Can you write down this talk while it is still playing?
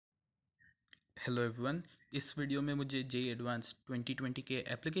Hello everyone. इस video में मुझे जेई एडवांस 2020 के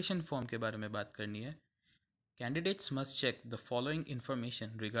एप्लीकेशन फॉर्म के बारे में बात करनी है। Candidates must check the following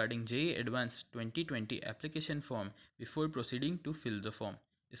information regarding JEE advance 2020 application form before proceeding to fill the form.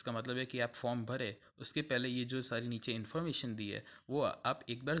 इसका मतलब है कि आप फॉर्म भरे उसके पहले ये जो सारी नीचे इन्फॉर्मेशन दी है वो आप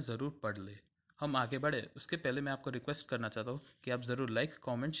एक बार ज़रूर पढ़ ले। हम आगे बढ़े उसके पहले मैं आपको रिक्वेस्ट करना चाहता हूँ कि आप ज़रूर लाइक,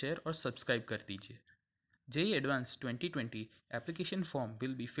 कॉमेंट, शेयर और सब्सक्राइब कर दीजिए। JEE Advanced 2020 application form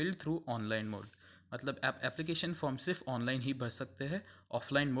will be filled through online mode. मतलब आप एप्लीकेशन फॉर्म सिर्फ ऑनलाइन ही भर सकते हैं,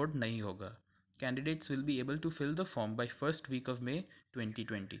 ऑफलाइन मोड नहीं होगा। Candidates will be able to fill the form by first week of May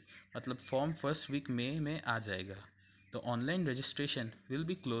 2020। मतलब फॉर्म फर्स्ट वीक मे में आ जाएगा। The online registration will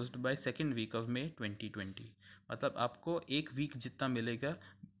be closed by second week of May 2020। मतलब आपको एक वीक जितना मिलेगा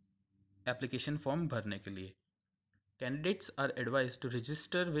एप्लीकेशन फॉर्म भरने के लिए। Candidates are advised to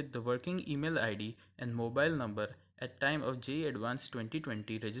register with the working email ID and mobile number at time of JEE Advanced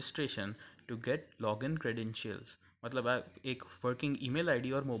 2020 registration to get login credentials। मतलब आप एक वर्किंग ईमेल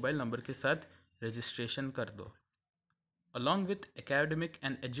आईडी और मोबाइल नंबर के साथ रजिस्ट्रेशन कर दो। Along with academic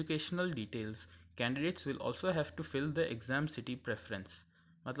and educational details, candidates will also have to fill the exam city preference।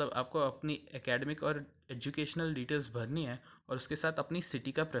 मतलब आपको अपनी एकेडमिक और एजुकेशनल डिटेल्स भरनी है और उसके साथ अपनी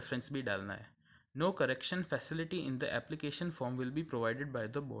सिटी का प्रेफरेंस भी डालना है। No correction facility in the application form will be provided by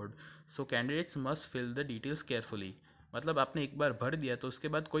the board, so candidates must fill the details carefully. मतलब आपने एक बार भर दिया तो उसके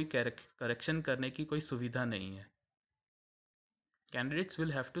बाद कोई करेक्शन करने की कोई सुविधा नहीं है। Candidates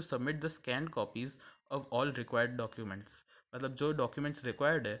will have to submit the scan copies of all required documents. मतलब जो डॉक्यूमेंट्स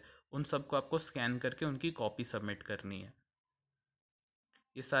रिक्वायर्ड है उन सबको आपको स्कैन करके उनकी कॉपी सबमिट करनी है।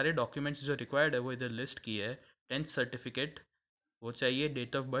 ये सारे डॉक्यूमेंट्स जो रिक्वायर्ड है वो इधर लिस्ट की है। 10th सर्टिफिकेट वो चाहिए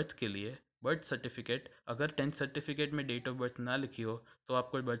डेट ऑफ बर्थ के लिए। बर्थ सर्टिफिकेट, अगर 10th सर्टिफिकेट में डेट ऑफ बर्थ ना लिखी हो तो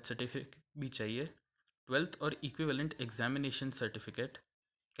आपको बर्थ सर्टिफिकेट भी चाहिए। 12th और equivalent examination certificate.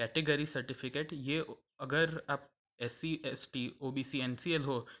 Category certificate, ये अगर आप SC ST OBC NCL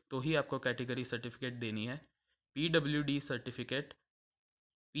हो तो ही आपको कैटेगरी सर्टिफिकेट देनी है। PWD certificate,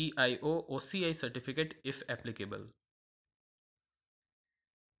 PIO OCI certificate if applicable.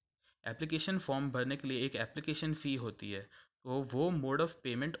 Application form भरने के लिए एक एप्लीकेशन फ़ी होती है, तो वो मोड ऑफ़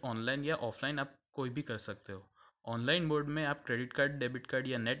पेमेंट ऑनलाइन या ऑफलाइन आप कोई भी कर सकते हो। ऑनलाइन मोड में आप क्रेडिट कार्ड, डेबिट कार्ड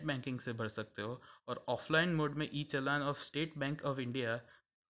या नेट बैंकिंग से भर सकते हो, और ऑफलाइन मोड में ई चालान of state bank of India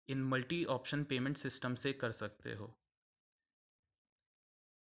in multi option payment system से कर सकते हो।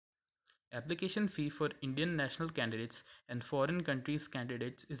 Application fee for Indian national candidates and foreign countries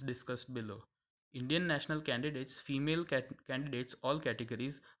candidates is discussed below. Indian national candidates, female candidates all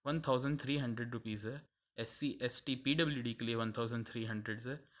categories 1300 rupees है। SC ST PWD के लिए 1300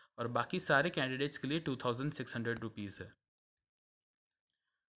 है, और बाकी सारे कैंडिडेट्स के लिए 2600 रुपीज़ है।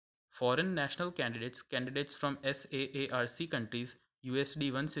 Foreign national candidates, candidates from SAARC countries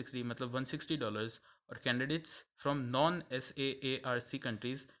USD 160 मतलब $160, और candidates from non SAARC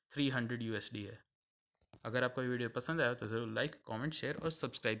countries 300 USD है। अगर आपको वीडियो पसंद आया तो ज़रूर लाइक, कमेंट, शेयर और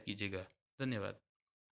सब्सक्राइब कीजिएगा। धन्यवाद।